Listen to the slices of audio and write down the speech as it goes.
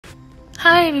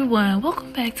Hi everyone,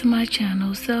 welcome back to my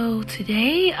channel. So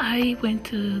today I went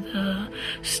to the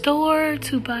store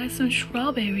to buy some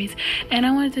strawberries and I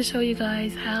wanted to show you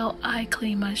guys how I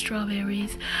clean my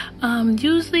strawberries.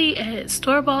 Usually at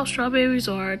store-bought strawberries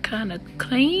are kind of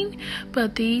clean,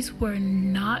 but these were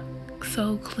not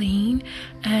so clean.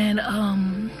 And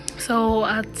so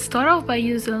I start off by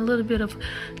using a little bit of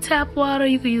tap water.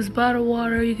 You could use bottled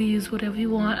water, you could use whatever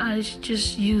you want. I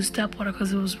just used tap water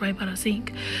because it was right by the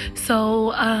sink.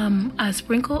 So I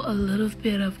sprinkle a little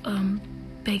bit of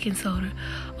baking soda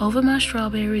over my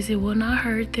strawberries. It will not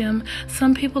hurt them.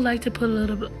 Some people like to put a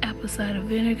little bit apple cider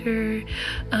vinegar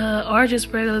or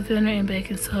just regular vinegar and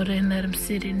baking soda and let them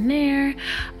sit in there.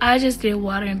 I just did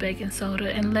water and baking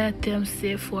soda and let them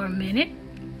sit for a minute.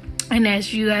 And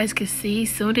as you guys can see,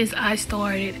 soon as I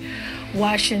started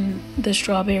washing the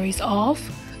strawberries off,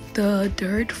 the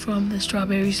dirt from the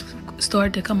strawberries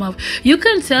started to come off. You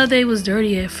couldn't tell they was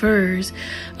dirty at first.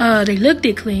 They looked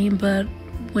clean, but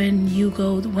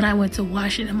when I went to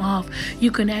washing them off,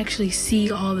 you can actually see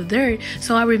all the dirt.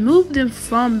 So I removed them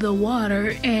from the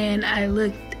water and I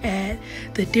looked at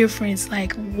the difference.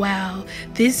 Like, wow,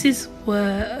 this is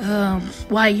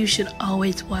why you should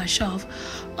always wash off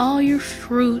all your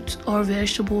fruits or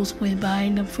vegetables when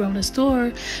buying them from the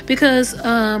store, because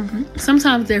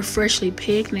sometimes they're freshly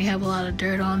picked and they have a lot of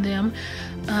dirt on them.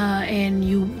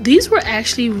 These were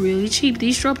actually really cheap.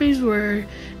 These strawberries were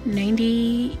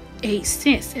 98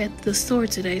 cents at the store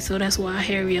today, so that's why I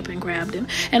hurry up and grabbed them.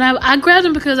 And I grabbed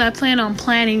them because I plan on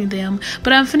planting them,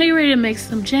 but I'm finna ready to make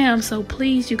some jam, so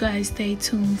please you guys stay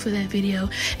tuned for that video.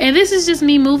 And this is just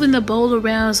me moving the bowl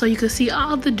around so you can see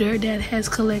all the dirt that has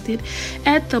collected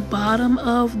at the bottom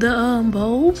of the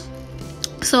bowl.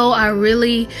 So I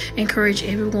really encourage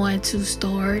everyone to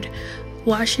start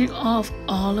washing off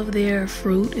all of their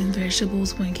fruit and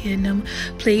vegetables when getting them.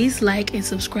 Please like and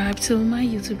subscribe to my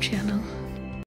YouTube channel.